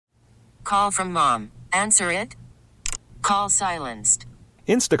Call from mom. Answer it. Call silenced.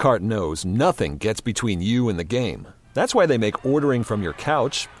 Instacart knows nothing gets between you and the game. That's why they make ordering from your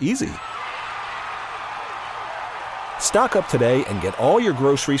couch easy. Stock up today and get all your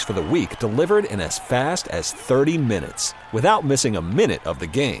groceries for the week delivered in as fast as 30 minutes without missing a minute of the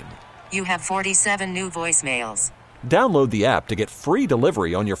game. You have 47 new voicemails. Download the app to get free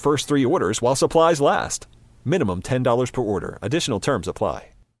delivery on your first 3 orders while supplies last. Minimum $10 per order. Additional terms apply.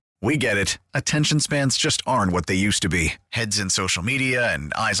 We get it. Attention spans just aren't what they used to be. Heads in social media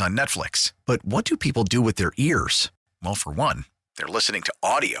and eyes on Netflix. But what do people do with their ears? Well, for one, they're listening to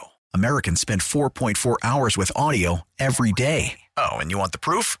audio. Americans spend 4.4 hours with audio every day. Oh, and you want the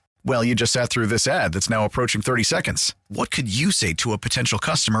proof? Well, you just sat through this ad that's now approaching 30 seconds. What could you say to a potential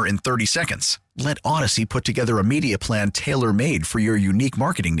customer in 30 seconds? Let Odyssey put together a media plan tailor-made for your unique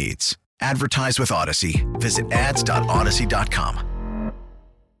marketing needs. Advertise with Odyssey. Visit ads.odyssey.com.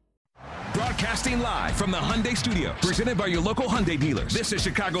 Broadcasting live from the Hyundai Studios, presented by your local Hyundai dealers. This is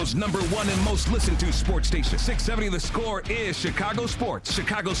Chicago's #1 and most listened to sports station. 670 The Score is Chicago Sports.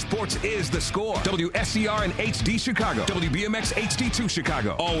 Chicago Sports is The Score. WSCR and HD Chicago. WBMX HD2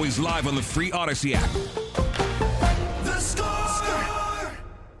 Chicago. Always live on the free Odyssey app. The Score!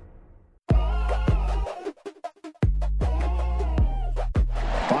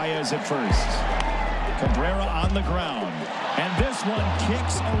 Baez at first. Cabrera on the ground. And this one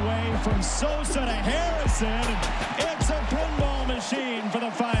kicks away from Sosa to Harrison. It's a pinball machine for the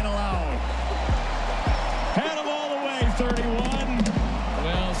final out. Had him all the way, 31.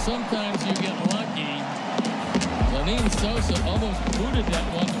 Well, sometimes you get lucky. Lenyn Sosa almost booted that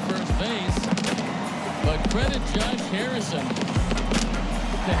one to first base. But credit Josh Harrison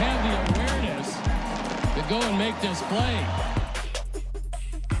to have the awareness to go and make this play.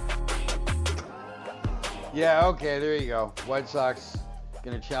 Yeah, okay, there you go. White Sox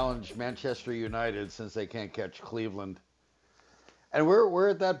going to challenge Manchester United since they can't catch Cleveland. And we're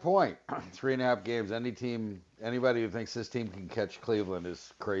at that point. 3.5 games. Anybody who thinks this team can catch Cleveland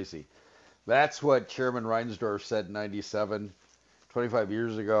is crazy. That's what Chairman Reinsdorf said in 97, 25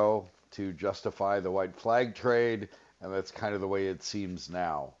 years ago, to justify the white flag trade, and that's kind of the way it seems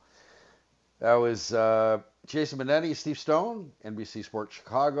now. That was Jason Benetti, Steve Stone, NBC Sports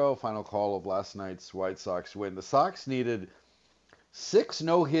Chicago. Final call of last night's White Sox win. The Sox needed 6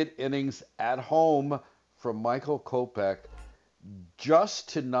 no-hit innings at home from Michael Kopech just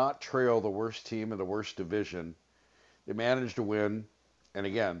to not trail the worst team in the worst division. They managed to win, and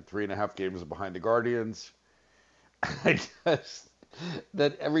again, 3.5 games behind the Guardians.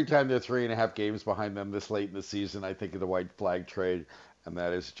 That every time they're 3.5 games behind them this late in the season, I think of the white flag trade. And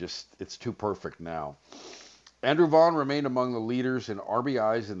that is just, it's too perfect now. Andrew Vaughn remained among the leaders in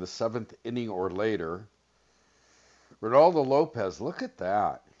RBIs in the 7th inning or later. Ronaldo Lopez, look at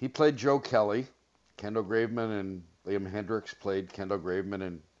that. He played Joe Kelly. Kendall Graveman and Liam Hendricks played Kendall Graveman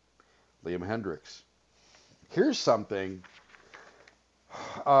and Liam Hendricks. Here's something.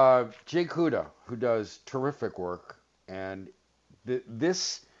 Jay Kuda, who does terrific work, and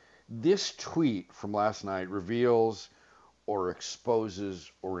this tweet from last night reveals or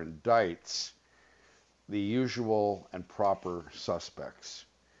exposes or indicts the usual and proper suspects.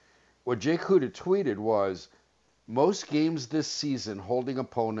 What Jay Kuda tweeted was, most games this season holding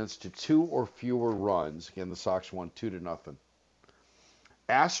opponents to 2 or fewer runs. Again, the Sox won 2-0.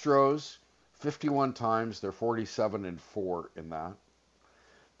 Astros, 51 times. They're 47-4 in that.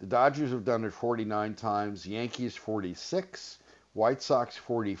 The Dodgers have done it 49 times. Yankees, 46. White Sox,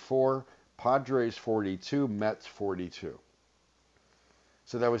 44. Padres, 42. Mets, 42.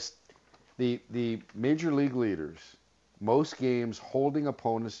 So that was the major league leaders. Most games holding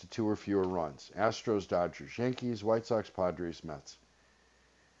opponents to 2 or fewer runs. Astros, Dodgers, Yankees, White Sox, Padres, Mets.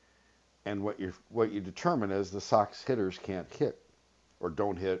 And what you determine is the Sox hitters can't hit, or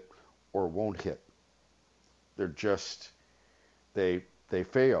don't hit, or won't hit. They're just they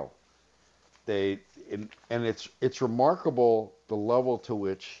fail. And it's remarkable the level to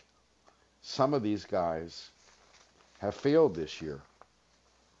which some of these guys have failed this year.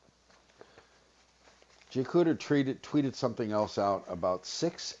 Jay Kuda tweeted something else out about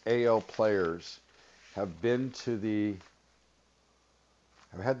 6 AL players have had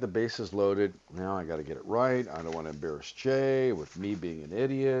the bases loaded. Now I got to get it right. I don't want to embarrass Jay with me being an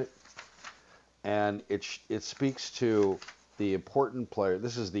idiot. And it speaks to the important player.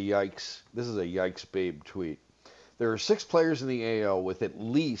 This is a yikes babe tweet. There are 6 players in the AL with at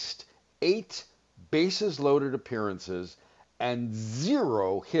least 8 bases loaded appearances and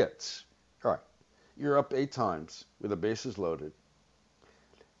 0 hits. All right. You're up 8 times with the bases loaded.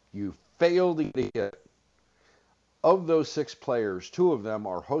 You fail to get a hit. Of those 6 players, 2 of them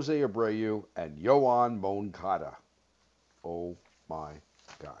are Jose Abreu and Yoan Moncada. Oh my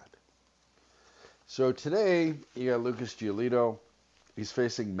God. So today, you got Lucas Giolito. He's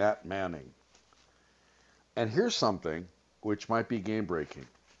facing Matt Manning. And here's something which might be game-breaking.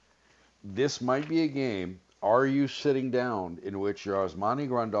 This might be a game, are you sitting down, in which Yasmani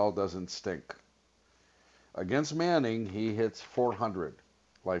Grandal doesn't stink. Against Manning, he hits 400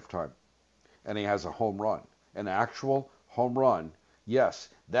 lifetime. And he has a home run. An actual home run. Yes,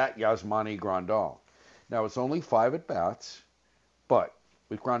 that Yasmani Grandal. Now, it's only 5 at-bats, but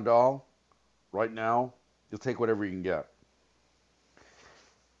with Grandal, right now, you'll take whatever you can get.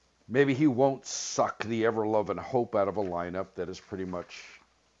 Maybe he won't suck the ever-loving hope out of a lineup that has pretty much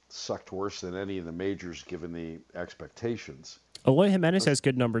sucked worse than any of the majors given the expectations. Eloy Jimenez has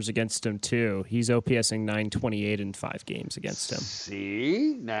good numbers against him, too. He's OPSing .928 in 5 games against him.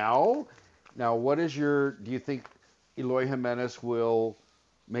 See? Now, what is do you think Eloy Jimenez will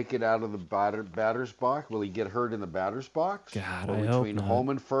make it out of the batter's box? Will he get hurt in the batter's box? God, or I hope between not. home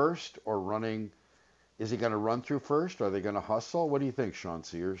and first, or running? Is he going to run through first? Are they going to hustle? What do you think, Sean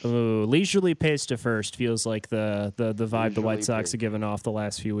Sears? Ooh, leisurely pace to first feels like the vibe the White Sox have given off the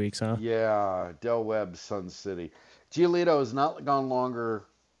last few weeks, huh? Yeah, Del Webb, Sun City. Giolito has not gone longer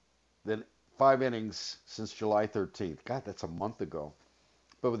than 5 innings since July 13th. God, that's a month ago.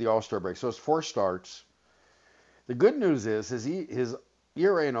 But with the All-Star break. So it's 4 starts. The good news is his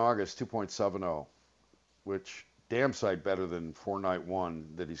ERA in August, 2.70, which damn sight better than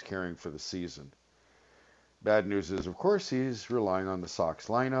 4.91 that he's carrying for the season. Bad news is, of course, he's relying on the Sox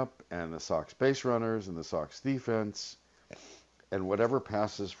lineup and the Sox base runners and the Sox defense and whatever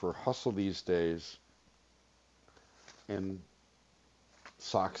passes for hustle these days in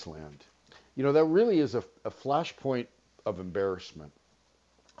Sox land. You know, that really is a flashpoint of embarrassment.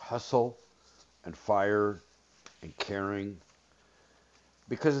 Hustle and fire and caring,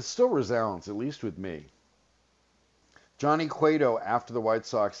 because it still resounds, at least with me. Johnny Cueto, after the White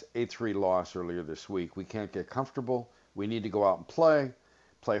Sox 8-3 loss earlier this week, we can't get comfortable. We need to go out and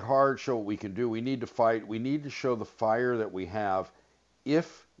play hard, show what we can do. We need to fight. We need to show the fire that we have,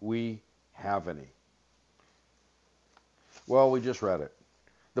 if we have any. Well, we just read it.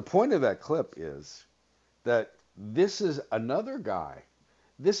 The point of that clip is that this is another guy.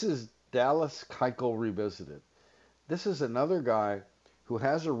 This is Dallas Keuchel revisited. This is another guy who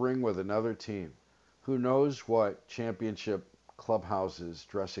has a ring with another team, who knows what championship clubhouses,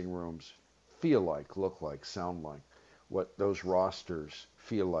 dressing rooms feel like, look like, sound like, what those rosters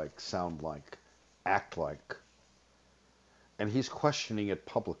feel like, sound like, act like. And he's questioning it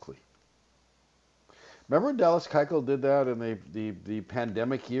publicly. Remember when Dallas Keuchel did that in the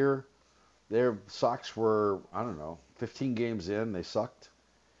pandemic year? Their Sox were, 15 games in, they sucked.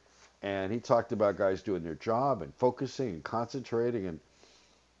 And he talked about guys doing their job and focusing and concentrating. And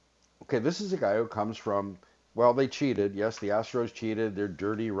okay, this is a guy who comes from, well, they cheated. Yes, the Astros cheated. They're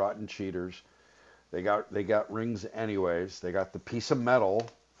dirty, rotten cheaters. They got rings anyways. They got the piece of metal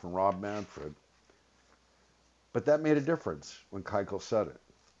from Rob Manfred. But that made a difference when Keuchel said it.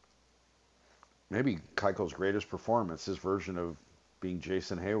 Maybe Keuchel's greatest performance, his version of being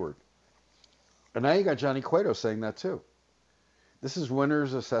Jason Hayward. And now you got Johnny Cueto saying that too. This is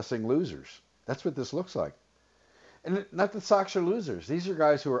winners assessing losers. That's what this looks like. And not that Sox are losers. These are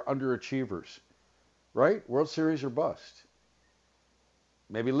guys who are underachievers, right? World Series or bust.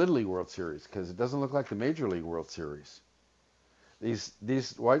 Maybe Little League World Series, because it doesn't look like the Major League World Series.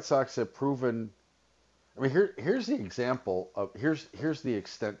 These White Sox have proven. I mean, here's the example of here's the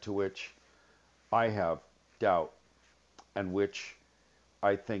extent to which I have doubt, and which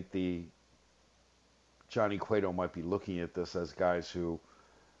I think the Johnny Cueto might be looking at this as guys who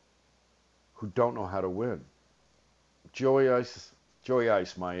don't know how to win. Joey Ice,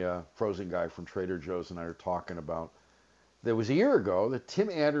 my frozen guy from Trader Joe's, and I are talking about. There was a year ago that Tim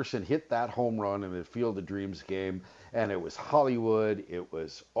Anderson hit that home run in the Field of Dreams game, and it was Hollywood. It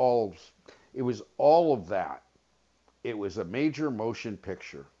was all of that. It was a major motion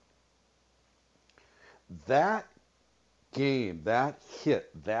picture. That game, that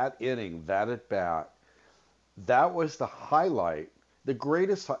hit, that inning, that at bat, that was the highlight,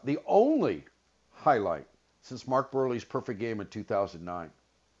 the only highlight since Mark Burley's perfect game in 2009.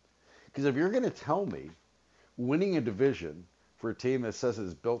 Because if you're going to tell me winning a division for a team that says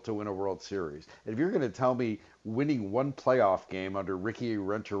it's built to win a World Series, and if you're going to tell me winning one playoff game under Ricky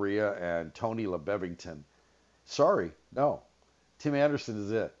Renteria and Tony LeBevington, sorry, no. Tim Anderson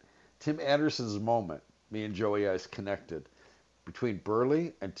is it. Tim Anderson's moment, me and Joey Ice connected between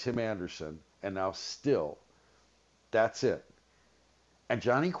Burley and Tim Anderson, and now still, that's it. And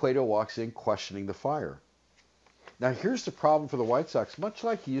Johnny Cueto walks in questioning the fire. Now, here's the problem for the White Sox, much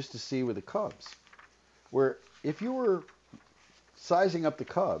like you used to see with the Cubs, where if you were sizing up the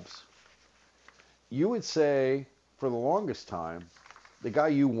Cubs, you would say, for the longest time, the guy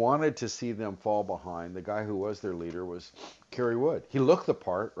you wanted to see them fall behind, the guy who was their leader, was Kerry Wood. He looked the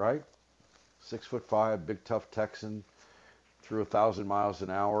part, right? 6'5", big tough Texan, threw 1,000 miles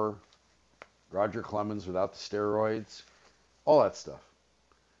an hour. Roger Clemens without the steroids, all that stuff.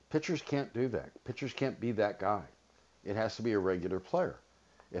 Pitchers can't do that. Pitchers can't be that guy. It has to be a regular player.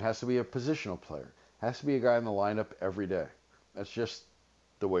 It has to be a positional player. It has to be a guy in the lineup every day. That's just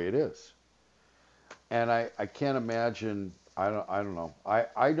the way it is. And I can't imagine, I don't know.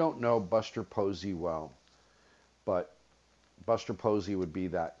 I don't know Buster Posey well, but Buster Posey would be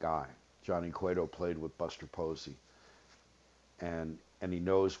that guy. Johnny Cueto played with Buster Posey. And he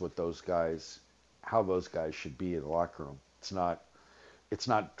knows what those guys, how those guys should be in the locker room. It's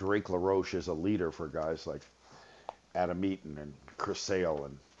not Drake LaRoche as a leader for guys like Adam Eaton and Chris Sale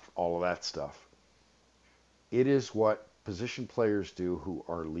and all of that stuff. It is what position players do who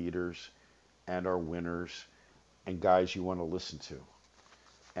are leaders and are winners and guys you want to listen to.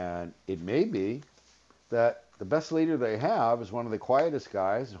 And it may be that the best leader they have is one of the quietest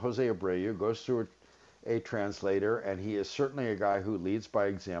guys, Jose Abreu, goes through a translator, and he is certainly a guy who leads by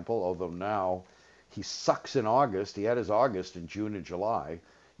example, although now he sucks in August. He had his August in June and July.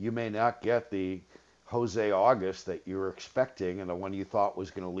 You may not get the Jose August that you were expecting and the one you thought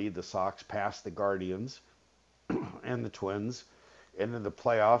was going to lead the Sox past the Guardians and the Twins and in the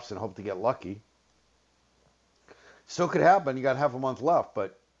playoffs and hope to get lucky. Still could happen. You got half a month left,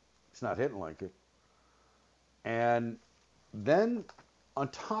 but it's not hitting like it. And then on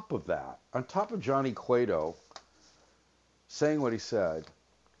top of that, on top of Johnny Cueto saying what he said,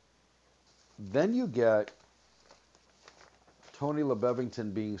 then you get Tony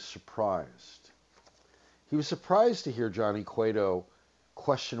LeBevington being surprised. He was surprised to hear Johnny Cueto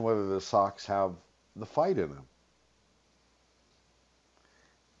question whether the Sox have the fight in them.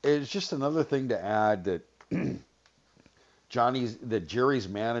 It's just another thing to add that Jerry's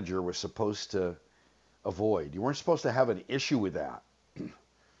manager was supposed to avoid. You weren't supposed to have an issue with that.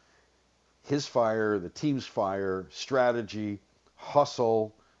 His fire, the team's fire, strategy,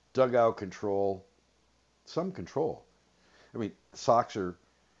 hustle, dugout control, some control. I mean, the Sox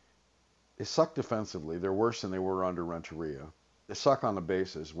they suck defensively. They're worse than they were under Renteria. They suck on the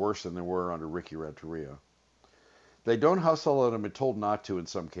bases, worse than they were under Ricky Renteria. They don't hustle and have been told not to in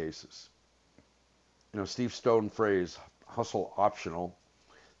some cases. You know, Steve Stone phrase, hustle optional,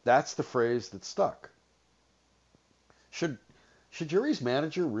 that's the phrase that stuck. Should Jerry's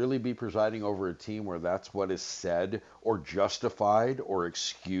manager really be presiding over a team where that's what is said or justified or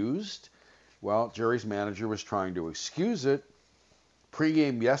excused? Well, Jerry's manager was trying to excuse it.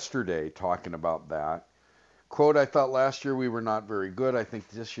 Pre-game yesterday talking about that. Quote, I thought last year we were not very good. I think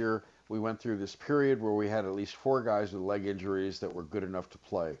this year we went through this period where we had at least 4 guys with leg injuries that were good enough to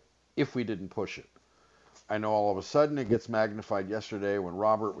play if we didn't push it. I know all of a sudden it gets magnified yesterday when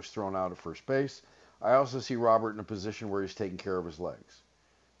Robert was thrown out at first base. I also see Robert in a position where he's taking care of his legs.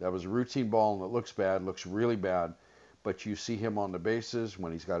 That was a routine ball and it looks bad, looks really bad, but you see him on the bases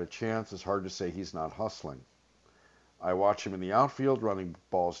when he's got a chance. It's hard to say he's not hustling. I watch him in the outfield running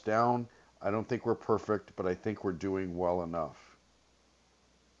balls down. I don't think we're perfect, but I think we're doing well enough.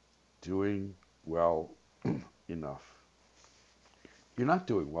 Doing well enough. You're not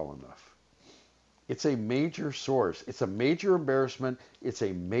doing well enough. It's a major source. It's a major embarrassment. It's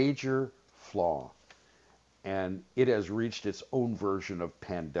a major flaw. And it has reached its own version of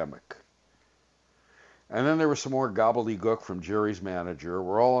pandemic. And then there was some more gobbledygook from Jerry's manager.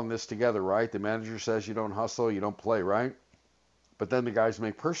 We're all in this together, right? The manager says you don't hustle, you don't play, right? But then the guys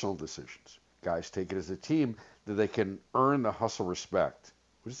make personal decisions. Guys take it as a team that they can earn the hustle respect.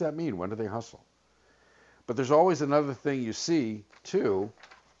 What does that mean? When do they hustle? But there's always another thing you see, too.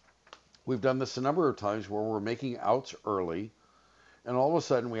 We've done this a number of times where we're making outs early, and all of a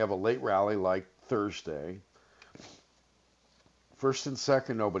sudden we have a late rally like Thursday. First and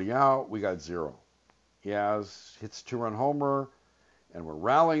second, nobody out. We got 0. Yaz hits a 2-run homer, and we're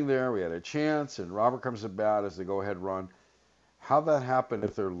rallying there. We had a chance, and Robert comes to bat as they go-ahead run. How'd that happen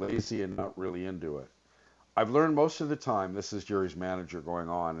if they're lazy and not really into it? I've learned most of the time, this is Jerry's manager going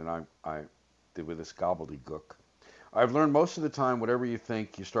on, and I did with this gobbledygook. I've learned most of the time, whatever you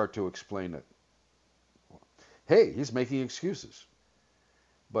think, you start to explain it. Hey, he's making excuses.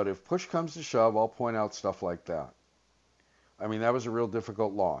 But if push comes to shove, I'll point out stuff like that. I mean, that was a real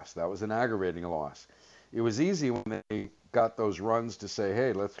difficult loss. That was an aggravating loss. It was easy when they got those runs to say,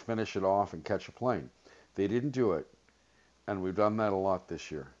 hey, let's finish it off and catch a plane. They didn't do it. And we've done that a lot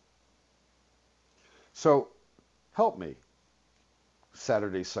this year. So help me,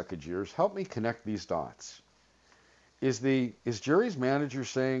 Saturday Suckageers, help me connect these dots. Is Jerry's manager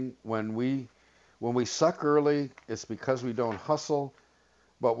saying when we suck early, it's because we don't hustle,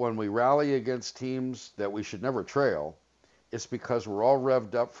 but when we rally against teams that we should never trail, it's because we're all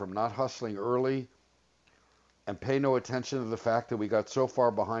revved up from not hustling early and pay no attention to the fact that we got so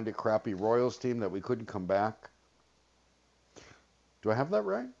far behind a crappy Royals team that we couldn't come back? Do I have that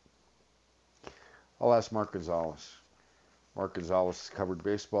right? I'll ask Mark Gonzalez. Mark Gonzalez has covered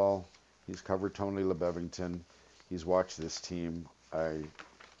baseball. He's covered Tony LeBevington. He's watched this team. I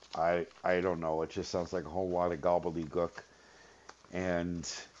don't know. It just sounds like a whole lot of gobbledygook. And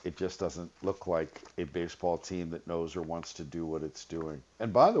it just doesn't look like a baseball team that knows or wants to do what it's doing.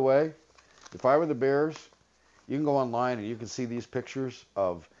 And by the way, if I were the Bears, you can go online and you can see these pictures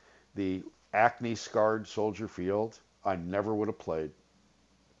of the acne-scarred Soldier Field. I never would have played.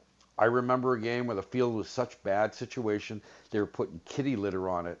 I remember a game where the field was such bad situation, they were putting kitty litter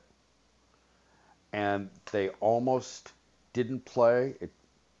on it. And they almost didn't play.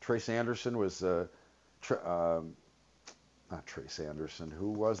 Trace Anderson was, not Trace Anderson,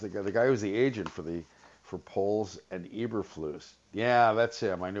 who was the guy? The guy who was the agent for Poles and Eberflus. Yeah, that's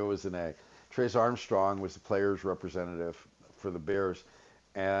him. I knew it was an A. Trace Armstrong was the player's representative for the Bears,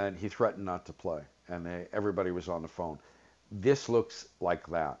 and he threatened not to play. And everybody was on the phone. This looks like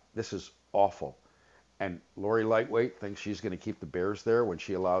that. This is awful. And Lori Lightweight thinks she's going to keep the Bears there when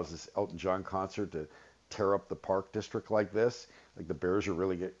she allows this Elton John concert to tear up the Park District like this. Like the Bears are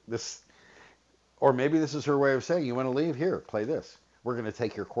really get this. Or maybe this is her way of saying, you want to leave? Here, play this. We're going to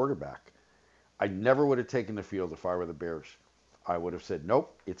take your quarterback. I never would have taken the field if I were the Bears. I would have said,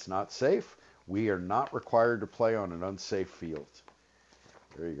 nope, it's not safe. We are not required to play on an unsafe field.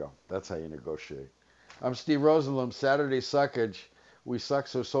 There you go. That's how you negotiate. I'm Steve Rosenblum, Saturday Suckage. We suck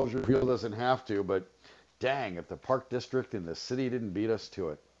so Soldier Field doesn't have to, but dang, if the Park District and the city didn't beat us to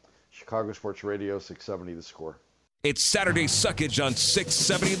it. Chicago Sports Radio, 670 The Score. It's Saturday Suckage on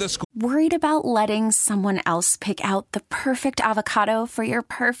 670 The Score. Worried about letting someone else pick out the perfect avocado for your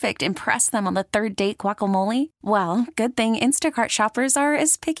perfect impress them on the third date guacamole? Well, good thing Instacart shoppers are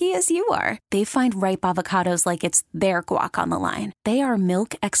as picky as you are. They find ripe avocados like it's their guac on the line. They are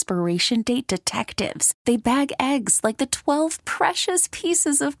milk expiration date detectives. They bag eggs like the 12 precious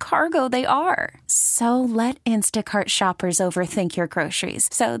pieces of cargo they are. So let Instacart shoppers overthink your groceries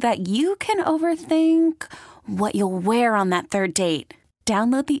so that you can overthink what you'll wear on that third date.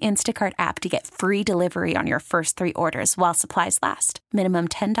 Download the Instacart app to get free delivery on your first 3 orders while supplies last. Minimum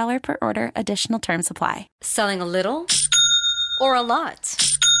 $10 per order. Additional terms apply. Selling a little or a lot?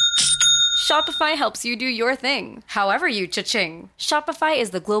 Shopify helps you do your thing, however you cha-ching. Shopify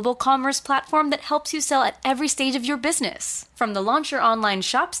is the global commerce platform that helps you sell at every stage of your business. From the launch your online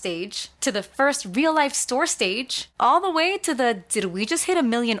shop stage, to the first real-life store stage, all the way to the did we just hit 1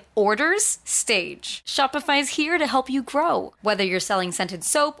 million orders stage. Shopify's here to help you grow. Whether you're selling scented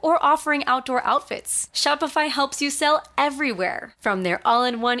soap or offering outdoor outfits, Shopify helps you sell everywhere. From their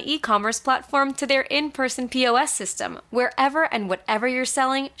all-in-one e-commerce platform to their in-person POS system, wherever and whatever you're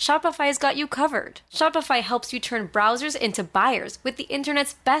selling, Shopify's got you covered. Shopify helps you turn browsers into buyers with the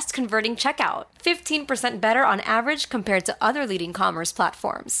internet's best converting checkout. 15% better on average compared to other leading commerce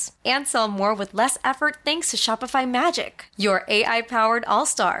platforms. And sell more with less effort thanks to Shopify Magic, your AI-powered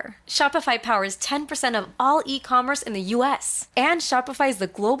all-star. Shopify powers 10% of all e-commerce in the U.S. And Shopify is the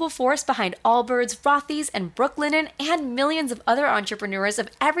global force behind Allbirds, Rothy's, and Brooklinen, and millions of other entrepreneurs of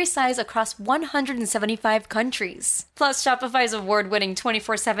every size across 175 countries. Plus, Shopify's award-winning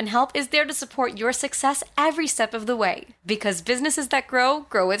 24/7 help is there to support your success every step of the way. Because businesses that grow,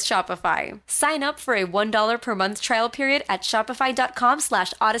 grow with Shopify. Sign up for a $1 per month trial period at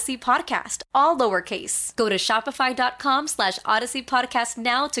shopify.com/Odyssey Podcast, all lowercase. Go to shopify.com/Odyssey Podcast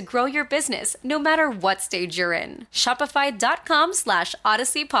now to grow your business, no matter what stage you're in.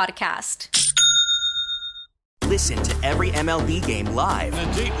 Shopify.com/Odyssey Podcast. Listen to every MLB game live.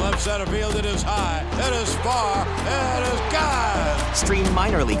 In the deep left center field, it is high, it is far, it is gone. Stream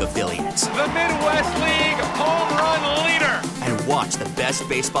minor league affiliates. The Midwest League home run leader. And watch the best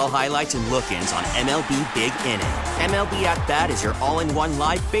baseball highlights and look-ins on MLB Big Inning. MLB At Bat is your all-in-one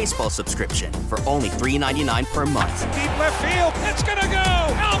live baseball subscription for only $3.99 per month. Deep left field, it's gonna go.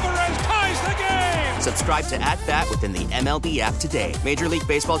 Alvarez ties the game. Subscribe to At Bat within the MLB app today. Major League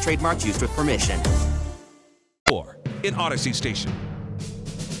Baseball trademarks used with permission. In Odyssey Station.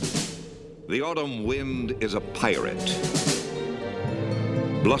 The autumn wind is a pirate,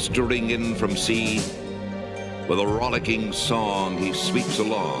 blustering in from sea. With a rollicking song he sweeps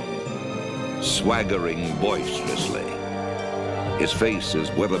along, swaggering boisterously. His face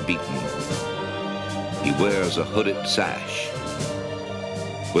is weather-beaten, he wears a hooded sash,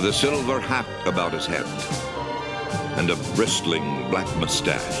 with a silver hat about his head and a bristling black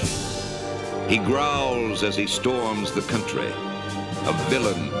mustache. He growls as he storms the country, a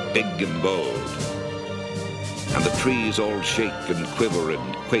villain big and bold. And the trees all shake and quiver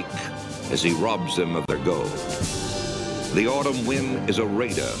and quake as he robs them of their gold. The autumn wind is a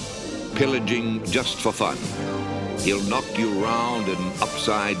raider, pillaging just for fun. He'll knock you round and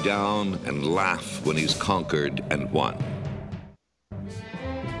upside down and laugh when he's conquered and won.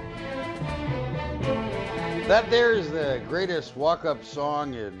 That there is the greatest walk-up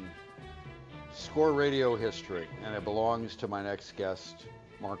song in Score Radio history, and it belongs to my next guest,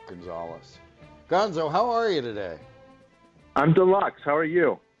 Mark Gonzalez. Gonzo, how are you today? I'm deluxe. How are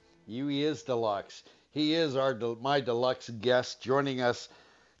you? He is deluxe. He is my deluxe guest, joining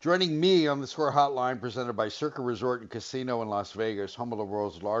me on the Score Hotline, presented by Circa Resort and Casino in Las Vegas, home of the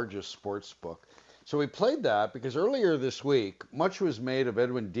world's largest sports book. So we played that because earlier this week, much was made of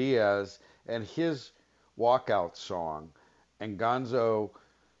Edwin Diaz and his walkout song, and Gonzo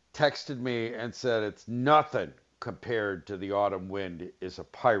texted me and said it's nothing compared to The Autumn Wind is a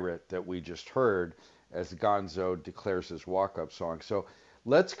Pirate that we just heard as Gonzo declares his walk-up song. So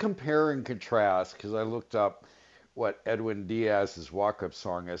let's compare and contrast, because I looked up what Edwin Diaz's walk-up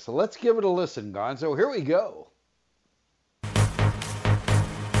song is. So let's give it a listen, Gonzo. Here we go.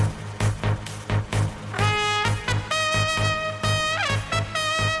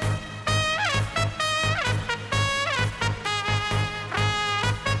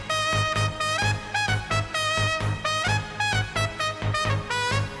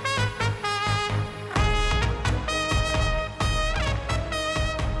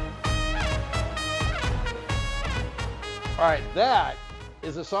 All right, that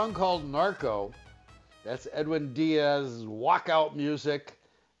is a song called Narco. That's Edwin Diaz's walkout music,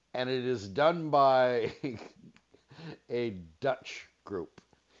 and it is done by a Dutch group.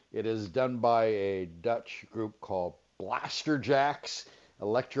 It is done by a Dutch group called Blasterjaxx,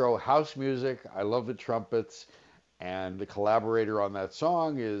 electro house music. I love the trumpets, and the collaborator on that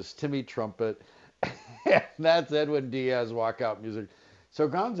song is Timmy Trumpet. And that's Edwin Diaz walkout music. So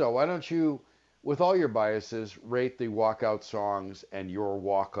Gonzo, why don't you, with all your biases, rate the walkout songs and your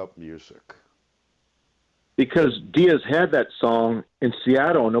walk-up music? Because Diaz had that song in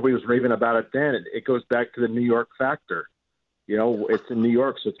Seattle, and nobody was raving about it then. It goes back to the New York factor. You know, it's in New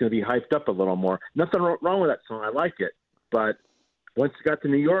York, so it's going to be hyped up a little more. Nothing wrong with that song. I like it. But once it got to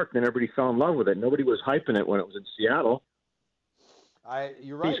New York, then everybody fell in love with it. Nobody was hyping it when it was in Seattle.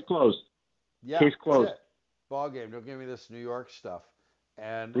 You're right. Case closed. Yeah, Case closed. Ball game. Don't give me this New York stuff.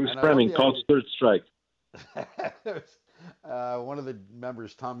 And Bruce Fleming called third strike. One of the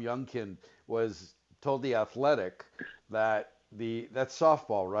members, Tom Youngkin, told The Athletic that that's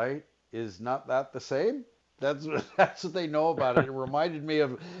softball, right? Is not that the same? That's what they know about it. It reminded me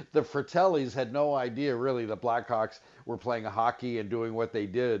of the Fratellis had no idea really the Blackhawks were playing hockey and doing what they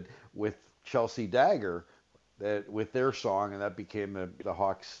did with Chelsea Dagger, with their song, and that became the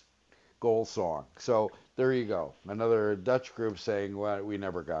Hawks' goal song. So there you go. Another Dutch group saying, well, we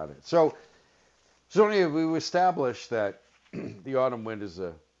never got it. So anyway, we established that The Autumn Wind is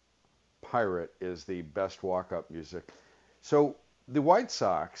a Pirate is the best walk-up music. So the White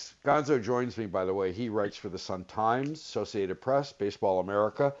Sox, Gonzo joins me, by the way. He writes for the Sun-Times, Associated Press, Baseball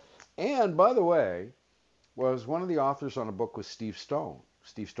America, and, by the way, was one of the authors on a book with Steve Stone.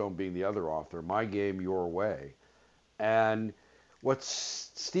 Steve Stone being the other author, My Game, Your Way. And what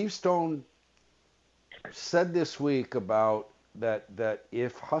Steve Stone said this week about that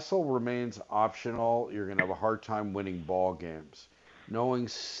if hustle remains optional, you're going to have a hard time winning ball games. Knowing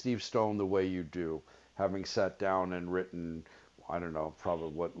Steve Stone the way you do, having sat down and written, I don't know,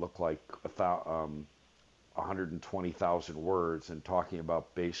 probably what looked like 120,000 words and talking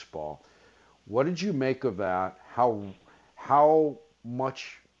about baseball. What did you make of that? How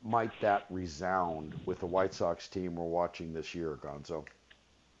much might that resound with the White Sox team we're watching this year, Gonzo?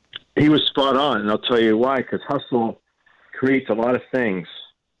 He was spot on, and I'll tell you why. Because hustle creates a lot of things.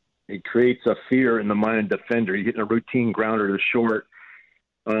 It creates a fear in the mind of the defender. You're getting a routine grounder to short.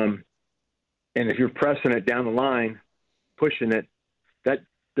 And if you're pressing it down the line, pushing it, that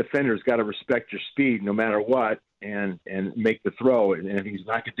defender's got to respect your speed no matter what and make the throw. And if he's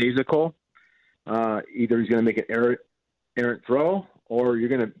lackadaisical, either he's going to make an errant throw or you're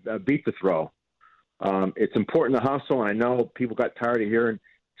going to beat the throw. It's important to hustle, and I know people got tired of hearing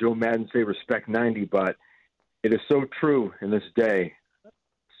Joe Madden say respect 90, but it is so true in this day.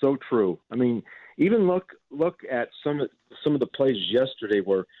 So true. I mean, even look at some of the plays yesterday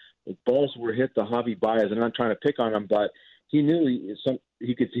where balls were hit to Javi Baez. I'm not trying to pick on him, but he knew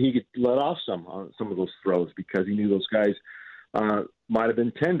he could let off some on some of those throws because he knew those guys might have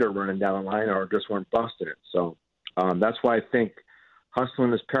been tender running down the line or just weren't busting it. So that's why I think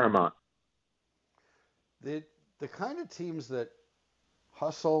hustling is paramount. The kind of teams that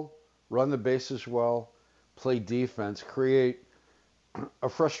hustle, run the bases well, play defense, create a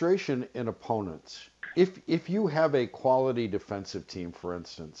frustration in opponents. If you have a quality defensive team, for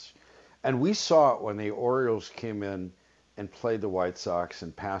instance, and we saw it when the Orioles came in and played the White Sox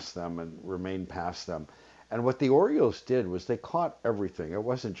and passed them and remained past them. And what the Orioles did was they caught everything. It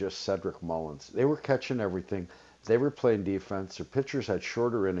wasn't just Cedric Mullins. They were catching everything. They were playing defense. Their pitchers had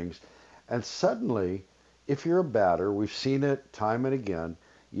shorter innings. And suddenly, if you're a batter, we've seen it time and again,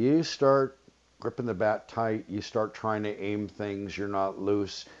 you start gripping the bat tight. You start trying to aim things. You're not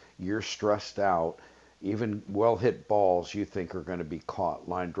loose. You're stressed out. Even well-hit balls you think are going to be caught.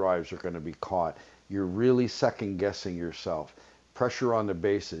 Line drives are going to be caught. You're really second-guessing yourself. Pressure on the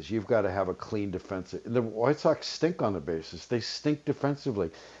bases. You've got to have a clean defensive. The White Sox stink on the bases. They stink defensively.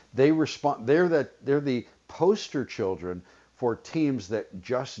 They respond. They're the poster children for teams that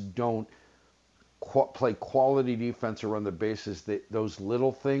just don't play quality defense or run the bases. Those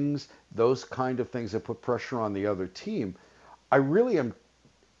little things, those kind of things that put pressure on the other team. I really am.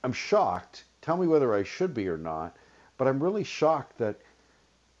 I'm shocked. Tell me whether I should be or not. But I'm really shocked that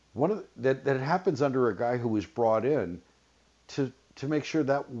that it happens under a guy who was brought in to make sure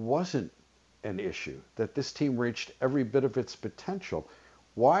that wasn't an issue, that this team reached every bit of its potential.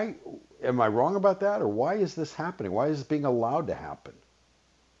 Why am I wrong about that, or why is this happening? Why is it being allowed to happen?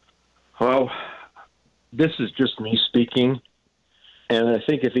 Well, this is just me speaking, and I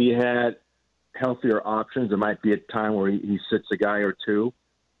think if he had healthier options, there might be a time where he sits a guy or two.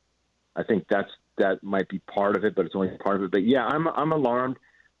 I think that might be part of it, but it's only part of it. But yeah, I'm alarmed.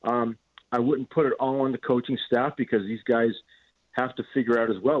 I wouldn't put it all on the coaching staff because these guys have to figure out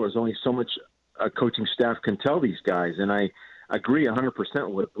as well. There's only so much a coaching staff can tell these guys. And I agree 100%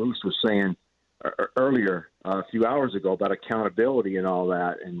 with what Bruce was saying earlier, a few hours ago, about accountability and all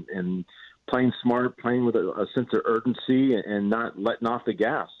that, and playing smart, playing with a sense of urgency and not letting off the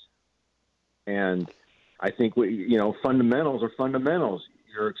gas. And I think, fundamentals are fundamentals.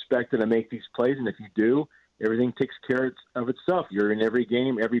 You're expected to make these plays, and if you do, everything takes care of itself. You're in every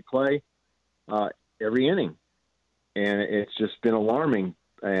game, every play, every inning. And it's just been alarming.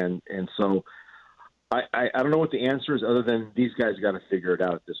 And so I don't know what the answer is other than these guys got to figure it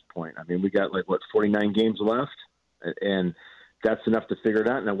out at this point. I mean, we got 49 games left, and that's enough to figure it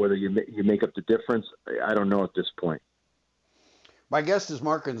out. Now, whether you make up the difference, I don't know at this point. My guest is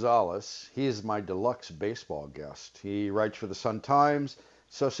Mark Gonzalez. He is my deluxe baseball guest. He writes for the Sun-Times,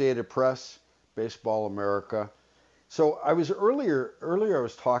 Associated Press, Baseball America. So I was earlier I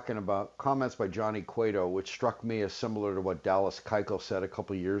was talking about comments by Johnny Cueto, which struck me as similar to what Dallas Keuchel said a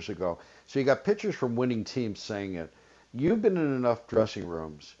couple of years ago. So you got pitchers from winning teams saying it. You've been in enough dressing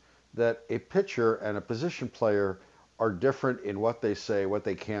rooms that a pitcher and a position player are different in what they say, what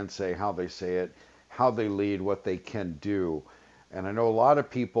they can say, how they say it, how they lead, what they can do. And I know a lot of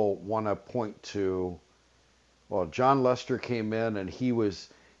people want to point to, well, John Lester came in and he was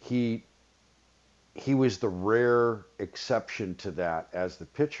the rare exception to that as the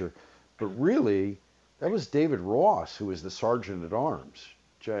pitcher. But really, that was David Ross, who was the sergeant at arms.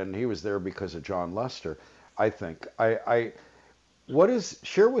 And he was there because of John Lester, I think.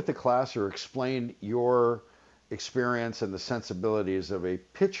 Share with the class or explain your experience and the sensibilities of a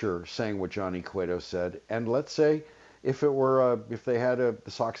pitcher saying what Johnny Cueto said. And let's say if the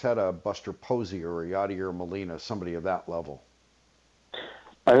Sox had a Buster Posey or a Yadier Molina, somebody of that level.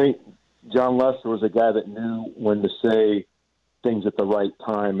 I think John Lester was a guy that knew when to say things at the right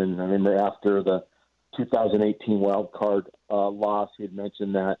time. And I remember after the 2018 wild card loss, he had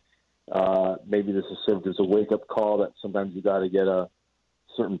mentioned that maybe this has served as a wake-up call that sometimes you got to get a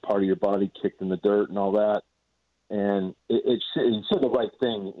certain part of your body kicked in the dirt and all that. And it said the right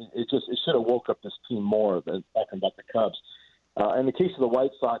thing. It should have woke up this team more than talking about the Cubs. In the case of the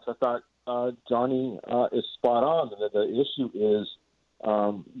White Sox, I thought Johnny is spot on. The issue is,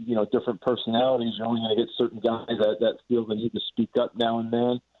 different personalities. You're only going to get certain guys that feel the need to speak up now and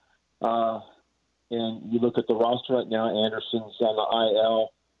then. And you look at the roster right now, Anderson's on the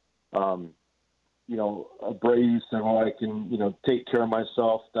IL. Brady said, well, I can, take care of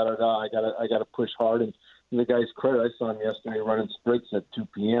myself, I gotta push hard. And the guy's credit, I saw him yesterday running sprints at 2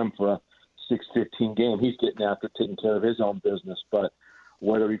 p.m. for a 6:15 game. He's getting after taking care of his own business. But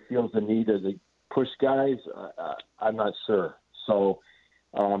whether he feels the need to push guys, I'm not sure. So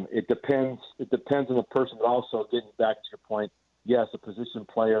it depends. It depends on the person. But also, getting back to your point, yes, a position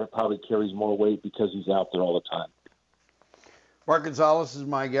player probably carries more weight because he's out there all the time. Mark Gonzalez is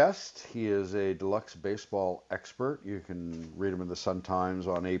my guest. He is a deluxe baseball expert. You can read him in the Sun-Times,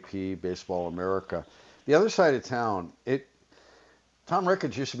 on AP, Baseball America. The other side of town, Tom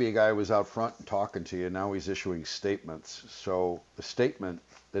Ricketts used to be a guy who was out front and talking to you. Now he's issuing statements. So the statement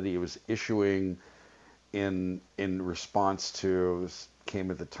that he was issuing in response to came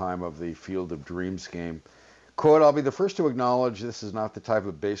at the time of the Field of Dreams game. Quote, "I'll be the first to acknowledge this is not the type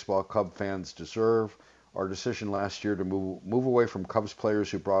of baseball Cub fans deserve. Our decision last year to move away from Cubs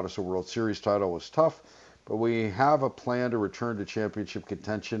players who brought us a World Series title was tough, but we have a plan to return to championship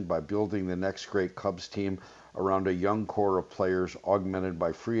contention by building the next great Cubs team around a young core of players augmented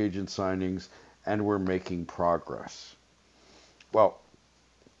by free agent signings, and we're making progress." Well,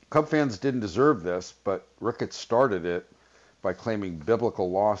 Cub fans didn't deserve this, but Ricketts started it by claiming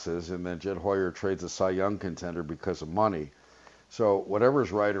biblical losses, and then Jed Hoyer trades a Cy Young contender because of money. So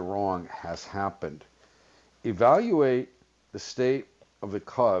whatever's right or wrong has happened. Evaluate the state of the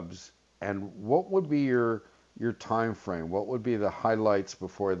Cubs, and what would be your time frame? What would be the highlights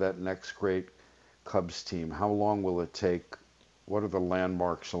before that next great Cubs team? How long will it take? What are the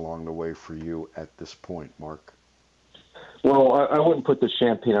landmarks along the way for you at this point, Mark? Well, I wouldn't put the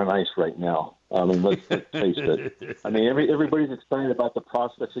champagne on ice right now. I mean, let's face it. I mean, everybody's excited about the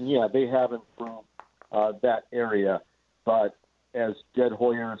prospects, and yeah, they have improved that area. But as Jed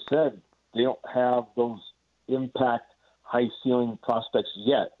Hoyer said, they don't have those impact, high-ceiling prospects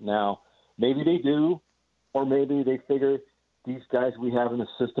yet. Now, maybe they do, or maybe they figure these guys we have in the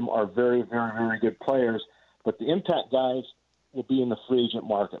system are very, very, very good players. But the impact guys will be in the free agent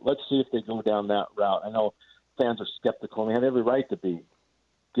market. Let's see if they go down that route. I know fans are skeptical, and they have every right to be,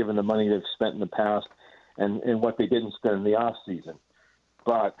 given the money they've spent in the past and what they didn't spend in the off season.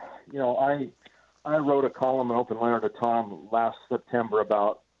 But, you know, I wrote a column, an open letter to Tom last September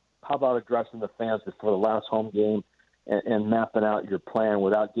about how about addressing the fans before the last home game and mapping out your plan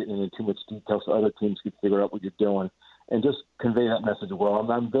without getting into too much detail so other teams can figure out what you're doing and just convey that message well.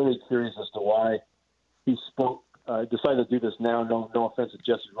 I'm very curious as to why he decided to do this now. No offense to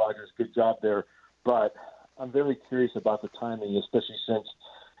Jesse Rogers. Good job there. But I'm very curious about the timing, especially since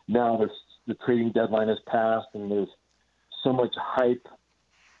now the trading deadline has passed and there's so much hype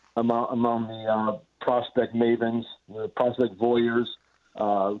among the prospect mavens, the prospect voyeurs.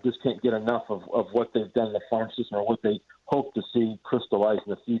 Just can't get enough of what they've done in the farm system or what they hope to see crystallize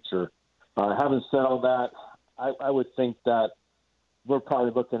in the future. Having said all that, I would think that we're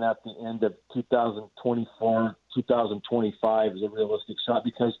probably looking at the end of 2024, 2025 as a realistic shot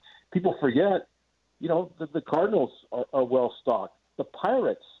because people forget, you know, the Cardinals are well stocked. The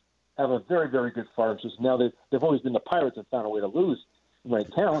Pirates have a very, very good farm system. Now, they've always been the Pirates and found a way to lose when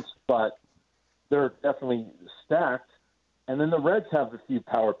it counts, but they're definitely stacked. And then the Reds have a few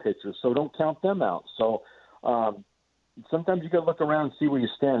power pitchers, so don't count them out. So sometimes you got to look around and see where you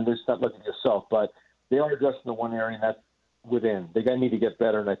stand. Just not look at yourself, but they are addressing the one area, and that's within. They need to get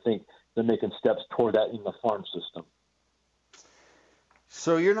better, and I think they're making steps toward that in the farm system.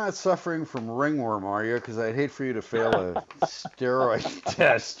 So you're not suffering from ringworm, are you? Because I'd hate for you to fail a steroid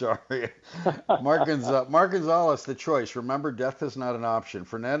test, are you? Mark Gonzalez, the choice. Remember, death is not an option.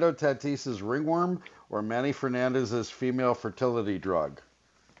 Fernando Tatis's ringworm or Manny Fernandez's female fertility drug?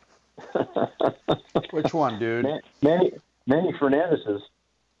 Which one, dude? Manny Fernandez's.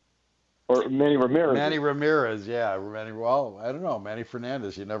 Or Manny Ramirez. Manny Ramirez, yeah. Well, I don't know. Manny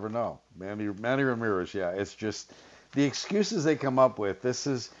Fernandez, you never know. Manny Ramirez, yeah. It's just the excuses they come up with.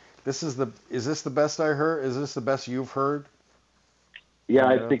 Is this the best I heard? Is this the best you've heard? Yeah,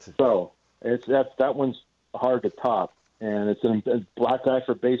 I think so. That one's hard to top, and it's a black eye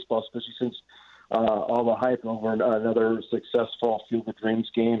for baseball, especially since all the hype over another successful Field of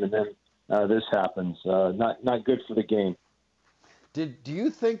Dreams game, and then this happens. Not good for the game. Do you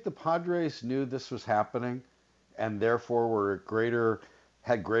think the Padres knew this was happening, and therefore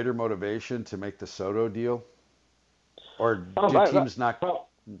had greater motivation to make the Soto deal? Or do teams not?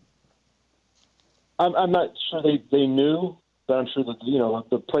 I'm not sure they knew, but I'm sure that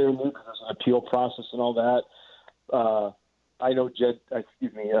the player knew because there's an appeal process and all that. I know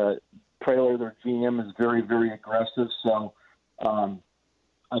Preller, their GM, is very, very aggressive, so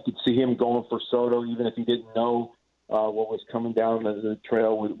I could see him going for Soto even if he didn't know what was coming down the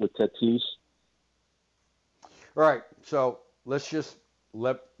trail with Tatis. All right, so let's just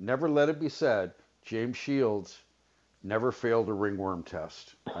never let it be said James Shields never failed a ringworm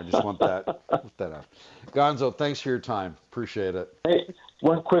test. I just want that out. Gonzo, thanks for your time. Appreciate it. Hey,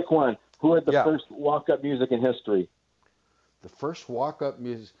 one quick one. Who had the first walk-up music in history? The first walk-up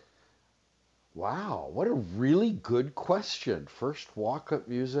music? Wow, what a really good question. First walk-up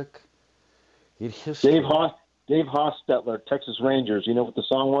music in history. Dave Hostetler, Texas Rangers. You know what the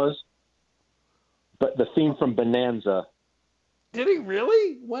song was? But the theme from Bonanza. Did he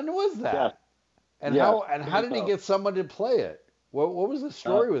really? When was that? Yeah. And how did he get someone to play it? What was the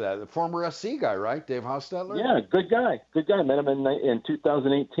story with that? The former SC guy, right? Dave Hostetler? Yeah, good guy. Met him in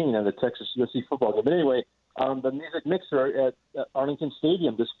 2018 at the Texas USC football game. But anyway, the music mixer at Arlington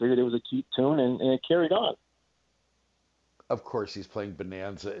Stadium just figured it was a cute tune, and it carried on. Of course, he's playing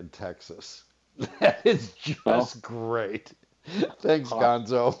Bonanza in Texas. That is just great. Thanks,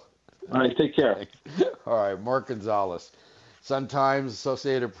 Gonzo. All right, take care. All right, Mark Gonzalez. Sun-Times,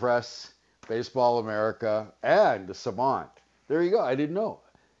 Associated Press, Baseball America, and the Savant. There you go. I didn't know.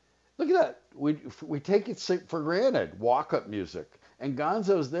 Look at that. We take it for granted. Walk-up music. And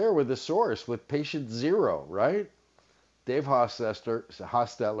Gonzo's there with the source, with Patient Zero, right? Dave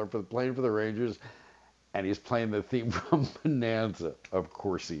Hostetler playing for the Rangers, and he's playing the theme from Bonanza. Of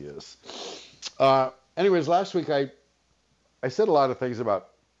course he is. Anyways, last week I said a lot of things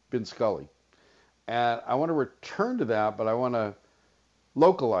about Vin Scully. And I want to return to that, but I want to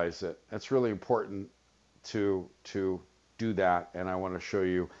localize it. It's really important to do that, and I want to show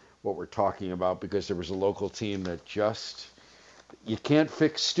you what we're talking about, because there was a local team that you can't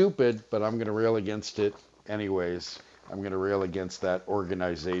fix stupid, but I'm going to rail against it anyways. I'm going to rail against that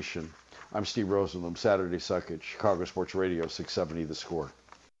organization. I'm Steve Rosenblum, Saturday Suckage, Chicago Sports Radio, 670 The Score.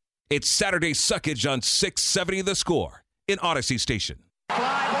 It's Saturday Suckage on 670 The Score in Odyssey Station. Fly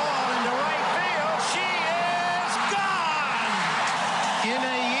ball into right field. She is gone! In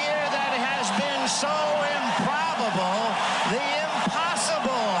a year that has been so improbable, the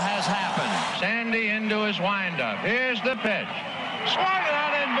impossible has happened. Sandy into his windup. Here's the pitch. Swung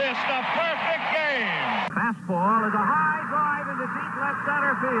on and missed. A perfect game. Fastball is a high drive into deep left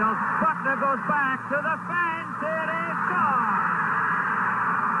center field. Buckner goes back to the fence. It is gone.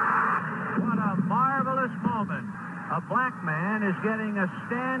 What a marvelous moment. A black man is getting a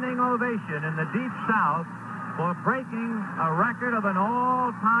standing ovation in the Deep South for breaking a record of an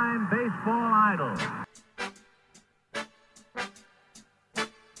all-time baseball idol.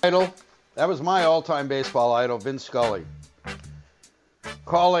 That was my all-time baseball idol, Vin Scully.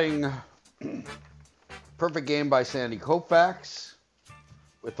 Calling perfect game by Sandy Koufax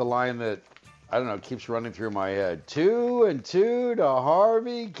with the line that, I don't know, keeps running through my head. 2-2 to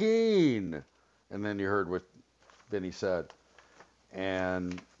Harvey Keene. And then you heard what Vinny said.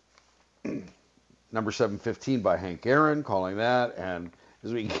 And number 715 by Hank Aaron, calling that. And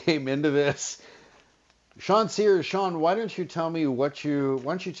as we came into this, Sean Sears, Sean, why don't you tell me why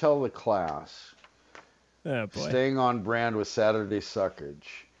don't you tell the class? Oh, boy. Staying on brand with Saturday Suckage.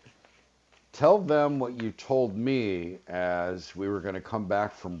 Tell them what you told me as we were going to come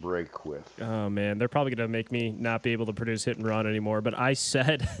back from break with. Oh, man. They're probably going to make me not be able to produce hit and run anymore. But I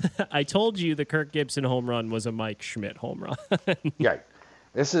said, I told you the Kirk Gibson home run was a Mike Schmidt home run. Yeah.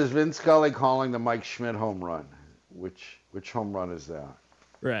 This is Vin Scully calling the Mike Schmidt home run. Which home run is that?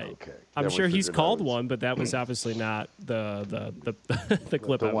 Right. Okay. I'm sure he's called one, but that was obviously not the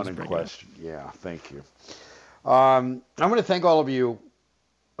clip the I was one in bringing question. Up. Yeah, thank you. I'm going to thank all of you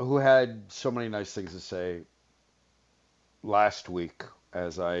who had so many nice things to say last week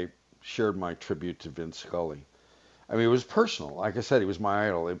as I shared my tribute to Vin Scully. I mean, it was personal. Like I said, he was my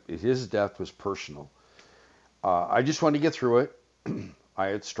idol. His death was personal. I just wanted to get through it. I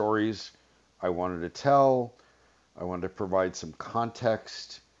had stories I wanted to tell. I wanted to provide some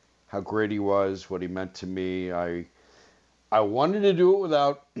context, how great he was, what he meant to me. I wanted to do it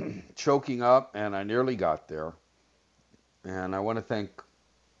without choking up, and I nearly got there. And I want to thank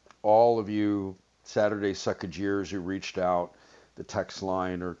all of you Saturday Suckageers who reached out, the text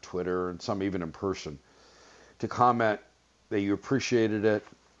line or Twitter, and some even in person, to comment that you appreciated it.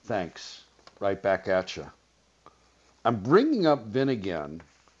 Thanks. Right back at you. I'm bringing up Vin again,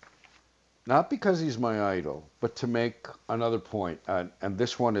 not because he's my idol, but to make another point. And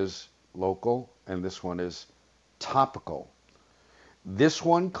this one is local, and this one is topical. This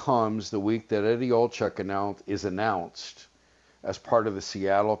one comes the week that Eddie Olczyk is announced as part of the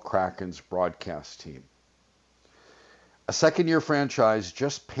Seattle Kraken's broadcast team. A second-year franchise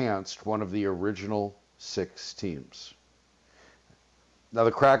just pantsed one of the original 6 teams. Now,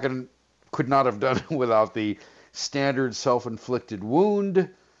 the Kraken could not have done it without the standard self-inflicted wound,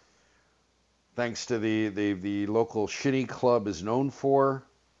 thanks to the local shinny club is known for.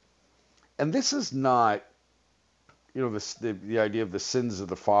 And this is not, the idea of the sins of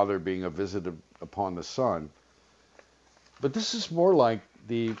the father being a visit upon the son. But this is more like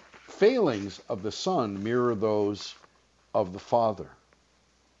the failings of the son mirror those of the father.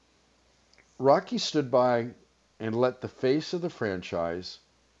 Rocky stood by and let the face of the franchise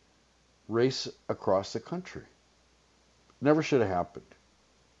race across the country. Never should have happened.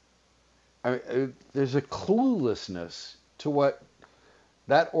 There's a cluelessness to what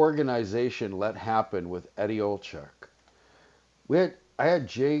that organization let happen with Eddie Olczyk. I had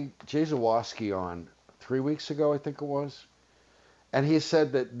Jay Zawoski on 3 weeks ago, I think it was, and he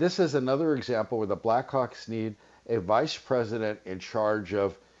said that this is another example where the Blackhawks need a vice president in charge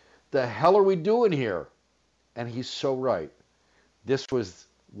of the hell are we doing here? And he's so right. This was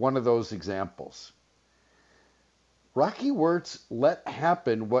one of those examples. Rocky Wirtz let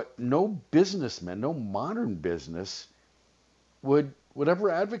happen what no businessman, no modern business would ever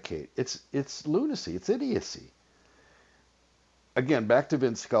advocate. It's lunacy. It's idiocy. Again, back to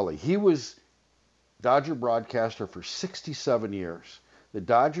Vince Scully. He was Dodger broadcaster for 67 years. The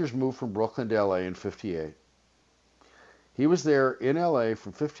Dodgers moved from Brooklyn to LA in 58. He was there in LA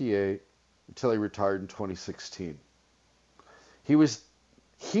from 58 until he retired in 2016. He was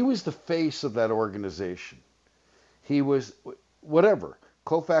the face of that organization. He was whatever.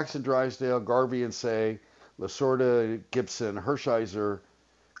 Koufax and Drysdale, Garvey and Say, Lasorda, Gibson, Hershiser,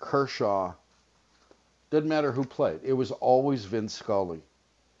 Kershaw. Didn't matter who played. It was always Vince Scully.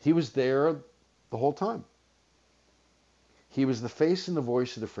 He was there the whole time. He was the face and the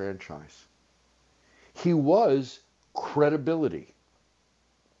voice of the franchise. He was credibility.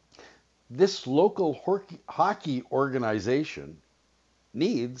 This local hockey organization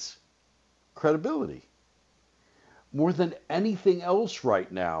needs credibility. More than anything else right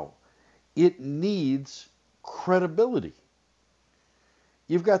now, it needs credibility.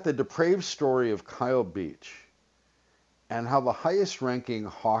 You've got the depraved story of Kyle Beach and how the highest ranking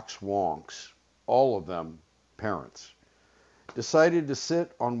Hawks wonks, all of them parents, decided to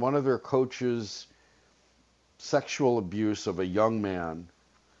sit on one of their coaches' sexual abuse of a young man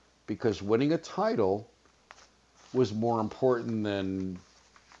because winning a title was more important than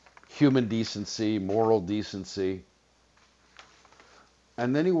human decency, moral decency.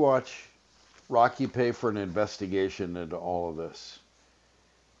 And then you watch Rocky pay for an investigation into all of this,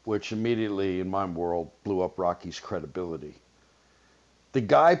 which immediately, in my world, blew up Rocky's credibility. The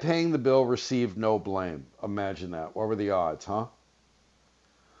guy paying the bill received no blame. Imagine that. What were the odds, huh?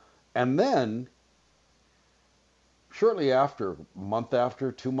 And then, shortly after, a month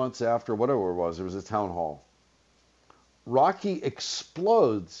after, 2 months after, whatever it was a town hall. Rocky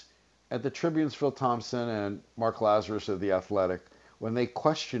explodes at the Tribune's Phil Thompson and Mark Lazarus of The Athletic when they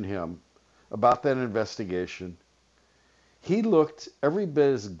question him about that investigation. He looked every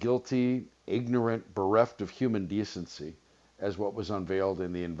bit as guilty, ignorant, bereft of human decency as what was unveiled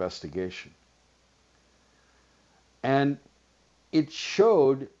in the investigation. And it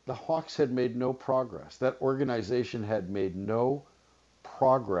showed the Hawks had made no progress. That organization had made no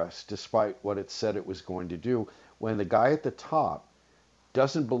progress despite what it said it was going to do when the guy at the top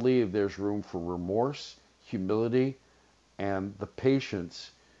doesn't believe there's room for remorse, humility, and the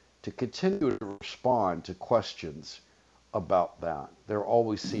patience to continue to respond to questions about that. There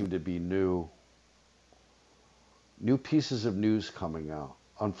always seem to be new pieces of news coming out,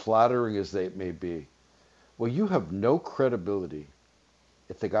 unflattering as they may be. Well, you have no credibility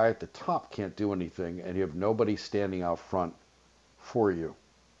if the guy at the top can't do anything and you have nobody standing out front for you.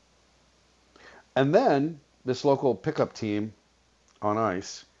 And then this local pickup team on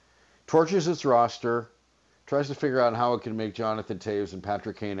ice torches its roster, tries to figure out how it can make Jonathan Toews and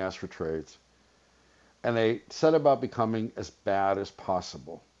Patrick Kane ask for trades. And they set about becoming as bad as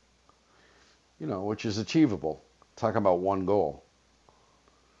possible, which is achievable. Talking about one goal.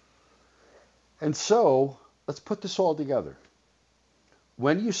 And so, let's put this all together.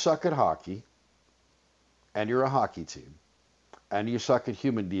 When you suck at hockey, and you're a hockey team, and you suck at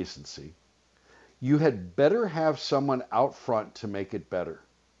human decency, you had better have someone out front to make it better.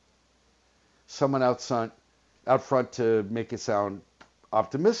 Someone out front to make it sound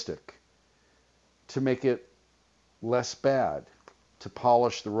optimistic, to make it less bad, to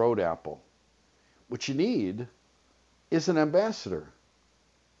polish the road apple. What you need is an ambassador.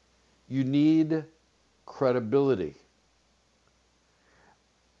 You need credibility.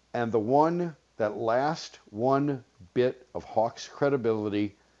 And that last one bit of Hawks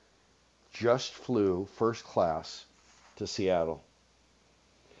credibility just flew first class to Seattle.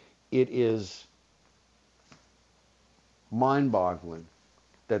 It is mind-boggling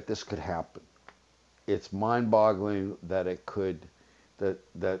that this could happen. It's mind-boggling that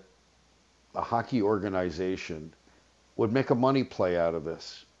that a hockey organization would make a money play out of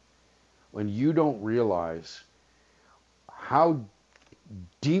this when you don't realize how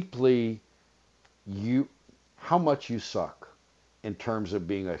much you suck in terms of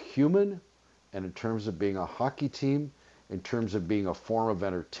being a human and in terms of being a hockey team, in terms of being a form of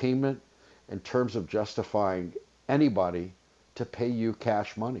entertainment, in terms of justifying anybody to pay you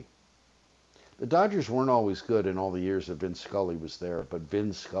cash money. The Dodgers weren't always good in all the years that Vin Scully was there, but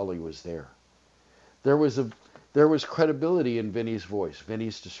Vin Scully was there. There was credibility in Vinny's voice,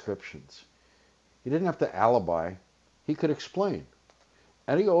 Vinny's descriptions. He didn't have to alibi. He could explain.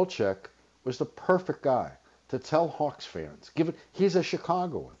 Eddie Olczyk was the perfect guy to tell Hawks fans. He's a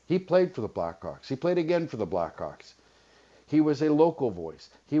Chicagoan. He played for the Blackhawks. He played again for the Blackhawks. He was a local voice.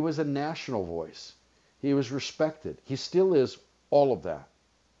 He was a national voice. He was respected. He still is all of that.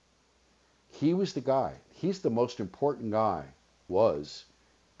 He was the guy. He's the most important guy. Was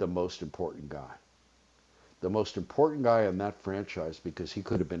the most important guy. The most important guy in that franchise because he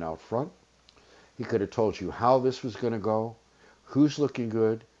could have been out front. He could have told you how this was going to go, who's looking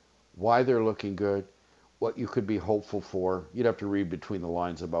good, why they're looking good, what you could be hopeful for. You'd have to read between the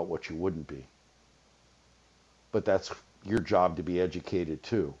lines about what you wouldn't be. But that's your job to be educated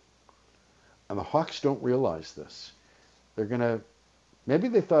too. And the Hawks don't realize this. Maybe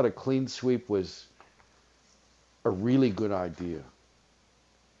they thought a clean sweep was a really good idea.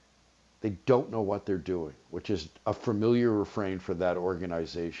 They don't know what they're doing, which is a familiar refrain for that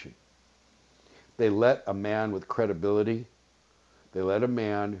organization. They let a man with credibility, they let a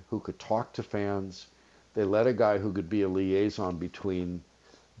man who could talk to fans, they let a guy who could be a liaison between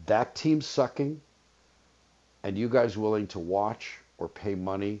that team sucking and you guys willing to watch or pay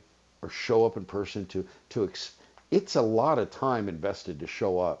money or show up in person it's a lot of time invested to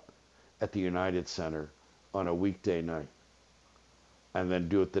show up at the United Center on a weekday night and then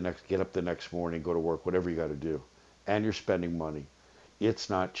get up the next morning, go to work, whatever you got to do. And you're spending money. It's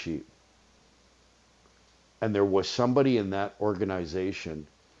not cheap. And there was somebody in that organization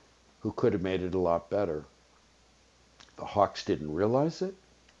who could have made it a lot better. The Hawks didn't realize it,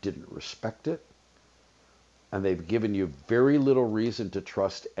 didn't respect it, and they've given you very little reason to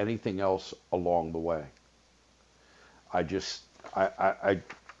trust anything else along the way. I'm just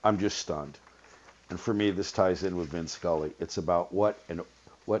stunned. And for me, this ties in with Vin Scully. It's about what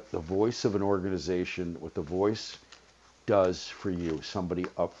the voice of an organization, what the voice does for you, somebody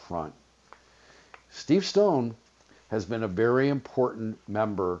up front. Steve Stone has been a very important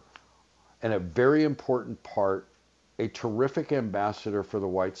member and a very important part, a terrific ambassador for the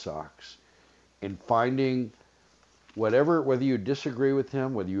White Sox in finding whether you disagree with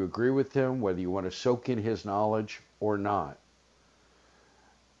him, whether you agree with him, whether you want to soak in his knowledge or not.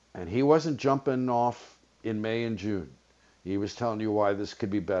 And he wasn't jumping off in May and June. He was telling you why this could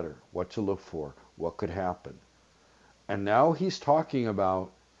be better, what to look for, what could happen. And now he's talking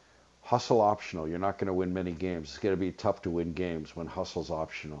about hustle optional. You're not going to win many games. It's going to be tough to win games when hustle's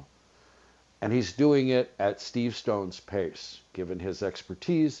optional. And he's doing it at Steve Stone's pace, given his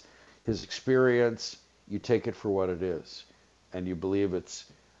expertise, his experience. You take it for what it is, and you believe it's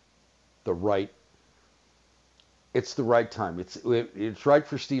the right time. It's right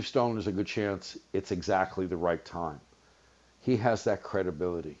for Steve Stone. There's a good chance it's exactly the right time. He has that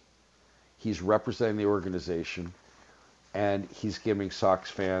credibility. He's representing the organization, and he's giving Sox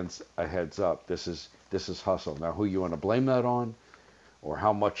fans a heads up. This is hustle. Now, who you want to blame that on, or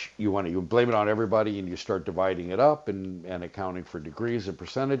how much you blame it on everybody, and you start dividing it up and accounting for degrees and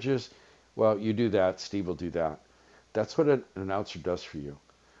percentages. Well, you do that, Steve will do that. That's what an announcer does for you.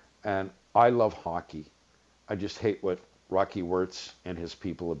 And I love hockey. I just hate what Rocky Wirtz and his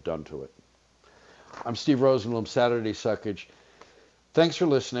people have done to it. I'm Steve Rosenblum, Saturday Suckage. Thanks for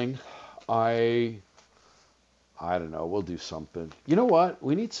listening. I don't know, we'll do something. You know what?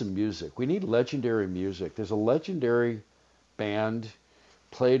 We need some music. We need legendary music. There's a legendary band,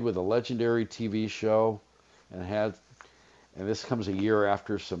 played with a legendary TV show, and this comes a year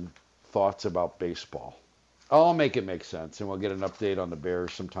after some thoughts about baseball. I'll make it make sense, and we'll get an update on the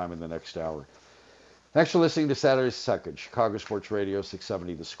Bears sometime in the next hour. Thanks for listening to Saturday's Suckage, Chicago Sports Radio,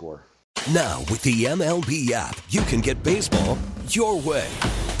 670 The Score. Now, with the MLB app, you can get baseball your way.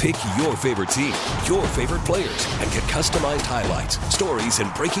 Pick your favorite team, your favorite players, and get customized highlights, stories,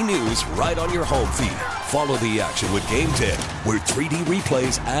 and breaking news right on your home feed. Follow the action with Game 10, where 3D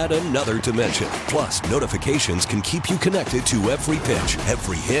replays add another dimension. Plus, notifications can keep you connected to every pitch,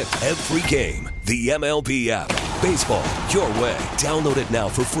 every hit, every game. The MLB app. Baseball your way. Download it now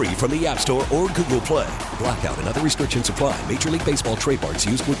for free from the App Store or Google Play. Blackout and other restrictions apply. Major League Baseball trademarks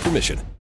used with permission.